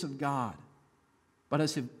holiness of God, but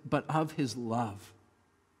of his love.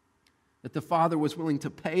 That the Father was willing to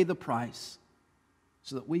pay the price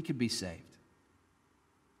so that we could be saved.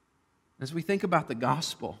 As we think about the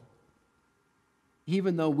gospel,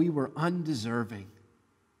 even though we were undeserving,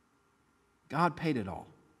 God paid it all.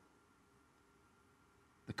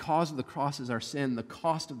 The cause of the cross is our sin. The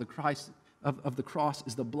cost of the cross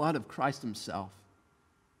is the blood of Christ himself.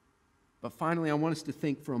 But finally, I want us to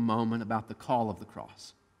think for a moment about the call of the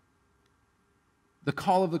cross. The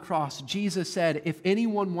call of the cross. Jesus said, if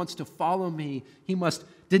anyone wants to follow me, he must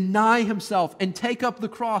deny himself and take up the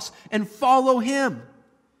cross and follow him.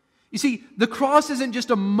 You see, the cross isn't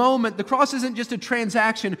just a moment. The cross isn't just a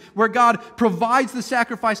transaction where God provides the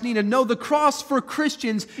sacrifice needed. No, the cross for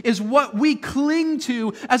Christians is what we cling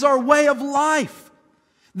to as our way of life.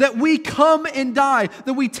 That we come and die,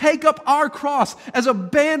 that we take up our cross as a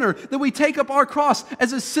banner, that we take up our cross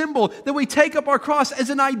as a symbol, that we take up our cross as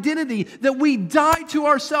an identity, that we die to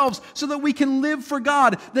ourselves so that we can live for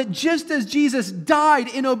God, that just as Jesus died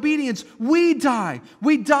in obedience, we die.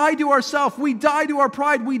 We die to ourselves, we die to our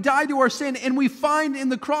pride, we die to our sin, and we find in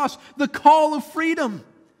the cross the call of freedom.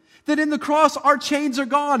 That in the cross our chains are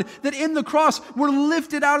gone. That in the cross we're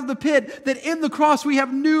lifted out of the pit. That in the cross we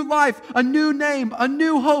have new life, a new name, a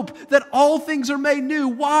new hope. That all things are made new.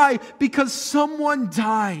 Why? Because someone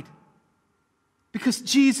died. Because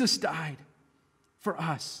Jesus died for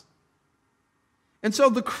us. And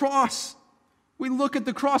so the cross, we look at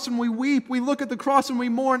the cross and we weep. We look at the cross and we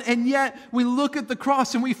mourn. And yet we look at the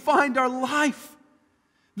cross and we find our life.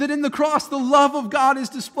 That in the cross, the love of God is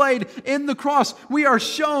displayed. In the cross, we are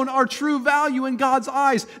shown our true value in God's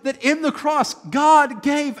eyes. That in the cross, God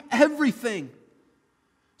gave everything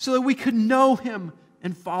so that we could know him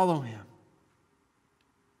and follow him.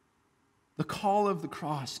 The call of the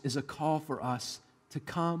cross is a call for us to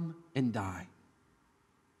come and die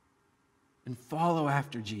and follow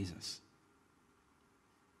after Jesus.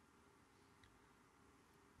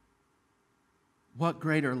 What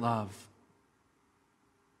greater love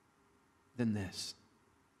than this?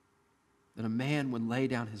 That a man would lay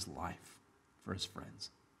down his life for his friends.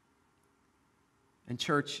 And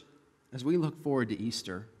church, as we look forward to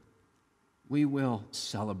Easter, we will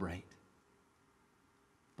celebrate.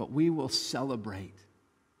 But we will celebrate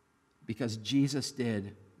because Jesus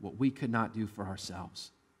did what we could not do for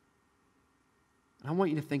ourselves. And I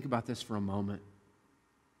want you to think about this for a moment.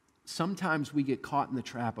 Sometimes we get caught in the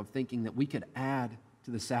trap of thinking that we could add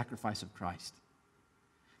to the sacrifice of Christ.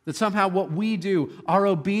 That somehow what we do, our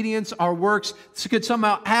obedience, our works, could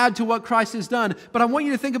somehow add to what Christ has done. But I want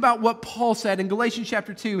you to think about what Paul said in Galatians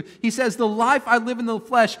chapter 2. He says, the life I live in the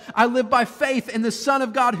flesh, I live by faith in the Son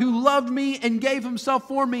of God who loved me and gave himself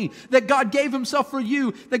for me. That God gave himself for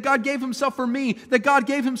you, that God gave himself for me, that God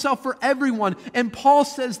gave himself for everyone. And Paul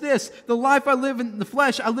says this, the life I live in the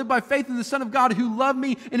flesh, I live by faith in the Son of God who loved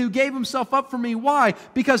me and who gave himself up for me. Why?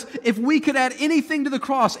 Because if we could add anything to the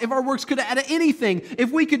cross, if our works could add anything, if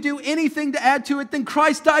we could do anything to add to it, then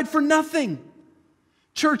Christ died for nothing.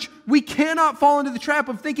 Church, we cannot fall into the trap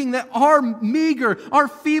of thinking that our meager, our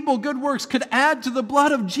feeble good works could add to the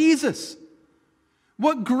blood of Jesus.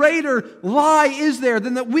 What greater lie is there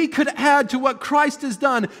than that we could add to what Christ has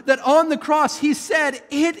done? That on the cross He said,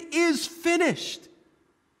 it is finished.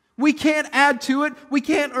 We can't add to it. We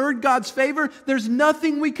can't earn God's favor. There's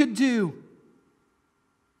nothing we could do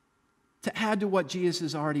to add to what Jesus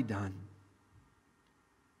has already done.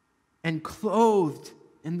 And clothed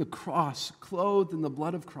in the cross, clothed in the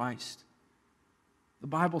blood of Christ, the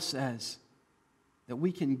Bible says that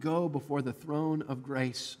we can go before the throne of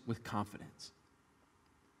grace with confidence.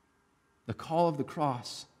 The call of the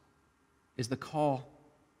cross is the call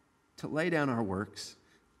to lay down our works,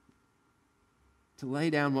 to lay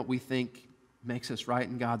down what we think makes us right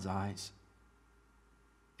in God's eyes,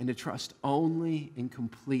 and to trust only and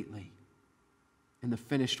completely in the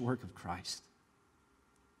finished work of Christ.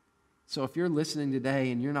 So if you're listening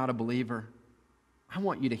today and you're not a believer, I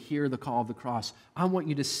want you to hear the call of the cross. I want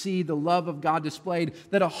you to see the love of God displayed,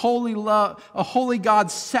 that a holy God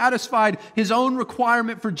satisfied His own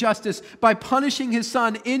requirement for justice by punishing His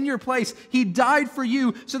Son in your place. He died for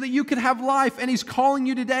you so that you could have life, and He's calling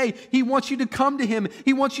you today. He wants you to come to Him.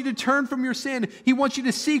 He wants you to turn from your sin. He wants you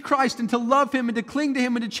to see Christ and to love Him and to cling to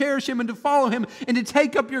Him and to cherish Him and to follow Him and to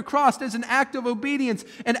take up your cross as an act of obedience,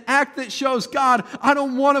 an act that shows, God, I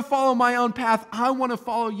don't want to follow my own path. I want to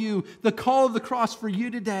follow you. The call of the cross for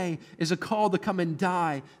you today is a call to come and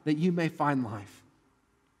die that you may find life.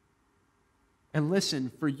 And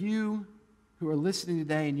listen, for you who are listening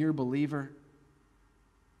today and you're a believer,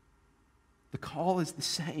 the call is the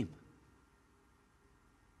same.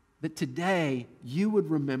 That today you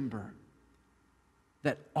would remember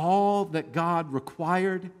that all that God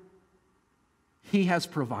required, He has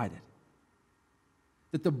provided.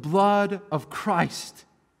 That the blood of Christ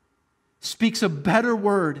speaks a better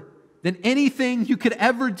word than anything you could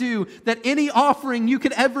ever do, that any offering you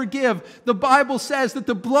could ever give. The Bible says that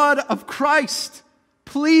the blood of Christ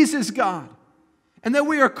pleases God, and that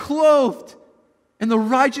we are clothed in the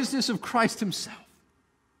righteousness of Christ Himself.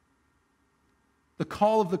 The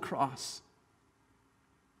call of the cross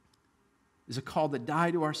is a call to die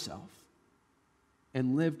to ourselves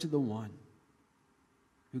and live to the one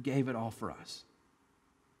who gave it all for us.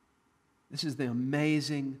 This is the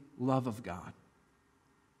amazing love of God.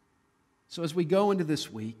 So as we go into this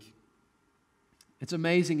week, it's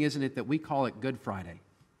amazing, isn't it, that we call it Good Friday.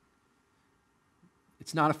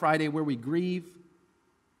 It's not a Friday where we grieve.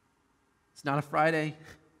 It's not a Friday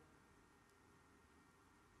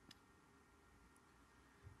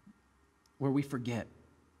where we forget.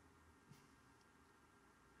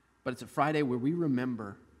 But it's a Friday where we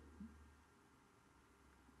remember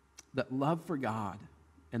that love for God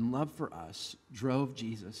and love for us drove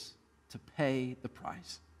Jesus to pay the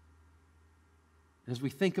price. As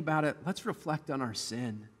we think about it, let's reflect on our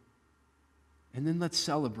sin, and then let's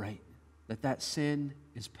celebrate that that sin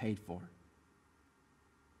is paid for.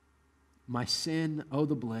 My sin, oh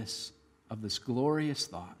the bliss of this glorious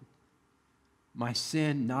thought. My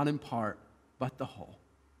sin, not in part, but the whole,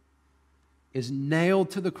 is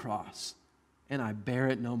nailed to the cross, and I bear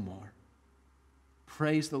it no more.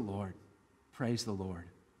 Praise the Lord,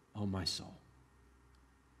 oh my soul.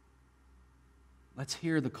 Let's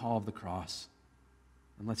hear the call of the cross.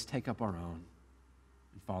 And let's take up our own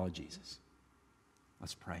and follow Jesus.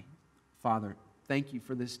 Let's pray. Father, thank you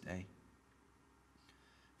for this day.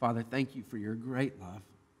 Father, thank you for your great love.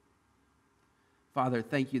 Father,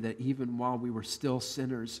 thank you that even while we were still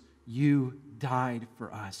sinners, you died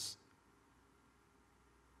for us.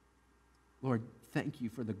 Lord, thank you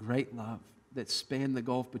for the great love that spanned the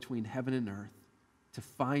gulf between heaven and earth to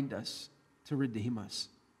find us, to redeem us,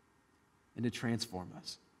 and to transform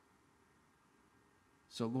us.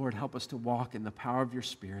 So, Lord, help us to walk in the power of your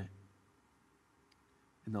Spirit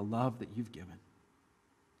and the love that you've given.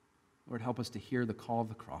 Lord, help us to hear the call of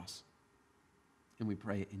the cross. And we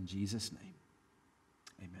pray in Jesus' name.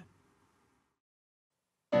 Amen.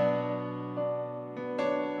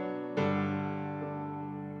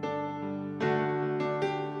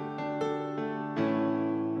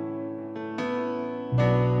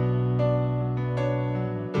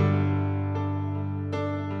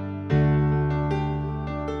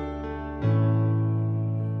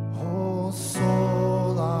 Oh,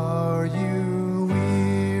 soul, are you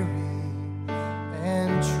weary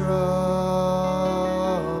and troubled?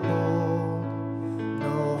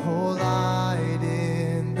 No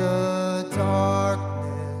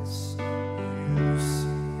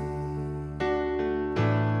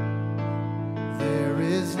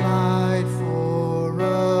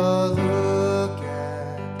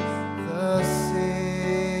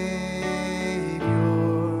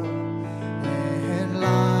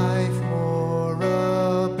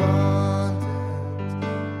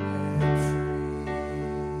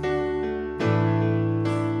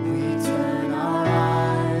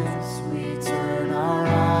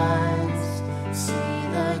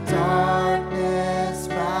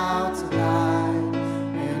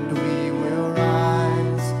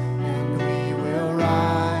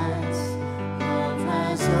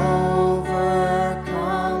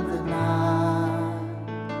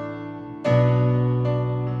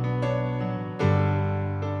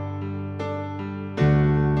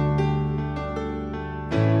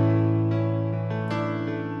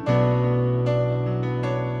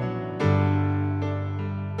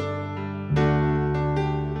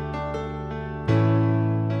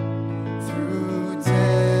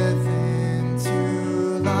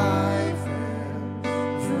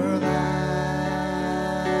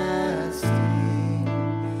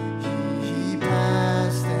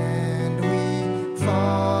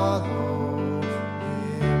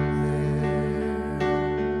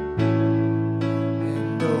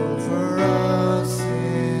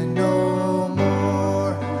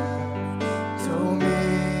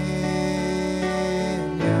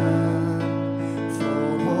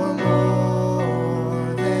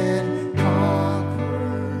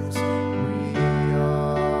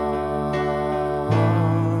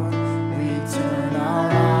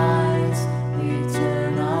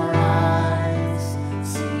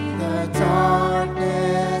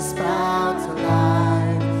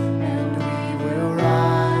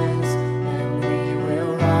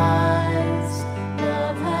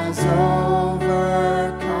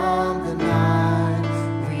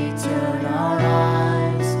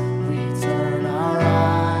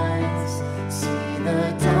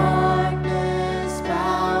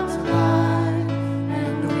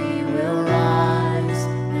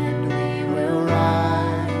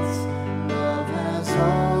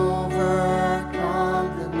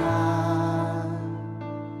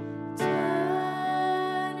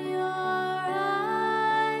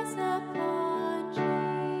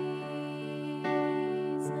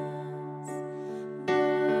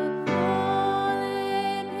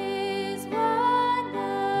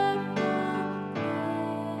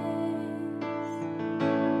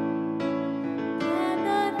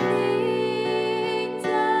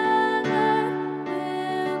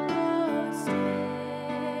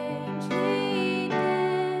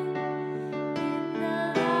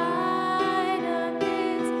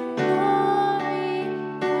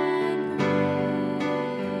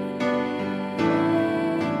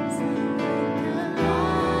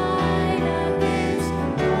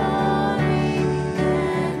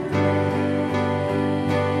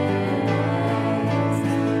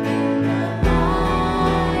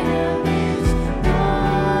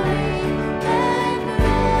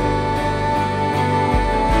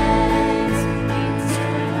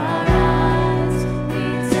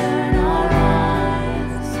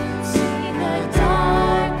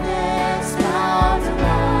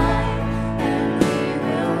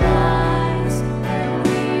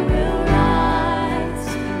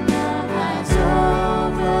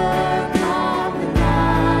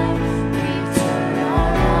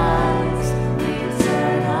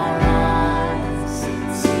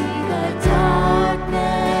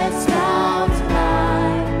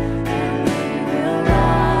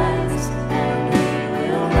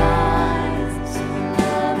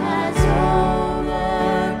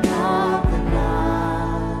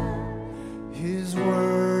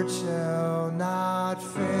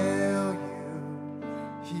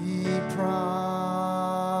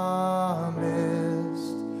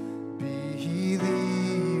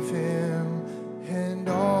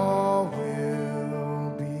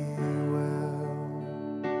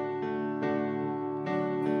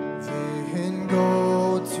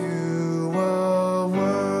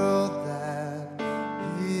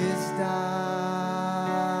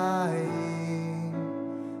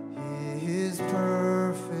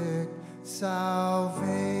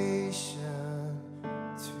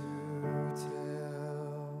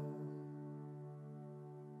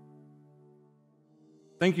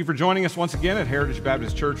Thank you for joining us once again at Heritage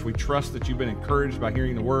Baptist Church. We trust that you've been encouraged by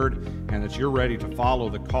hearing the word and that you're ready to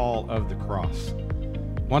follow the call of the cross.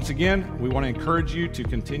 Once again, we want to encourage you to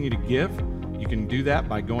continue to give. You can do that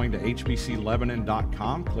by going to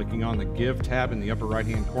hbclebanon.com, clicking on the Give tab in the upper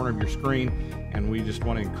right-hand corner of your screen, and we just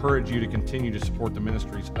want to encourage you to continue to support the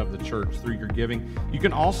ministries of the church through your giving. You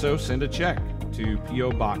can also send a check to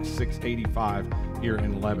P.O. Box 685 here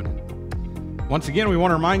in Lebanon. Once again, we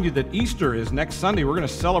want to remind you that Easter is next Sunday. We're going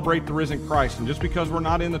to celebrate the risen Christ, and just because we're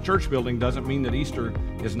not in the church building doesn't mean that Easter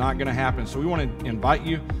is not going to happen. So we want to invite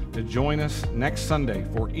you to join us next Sunday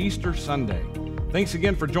for Easter Sunday. Thanks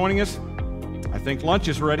again for joining us. I think lunch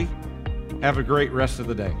is ready. Have a great rest of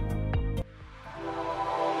the day.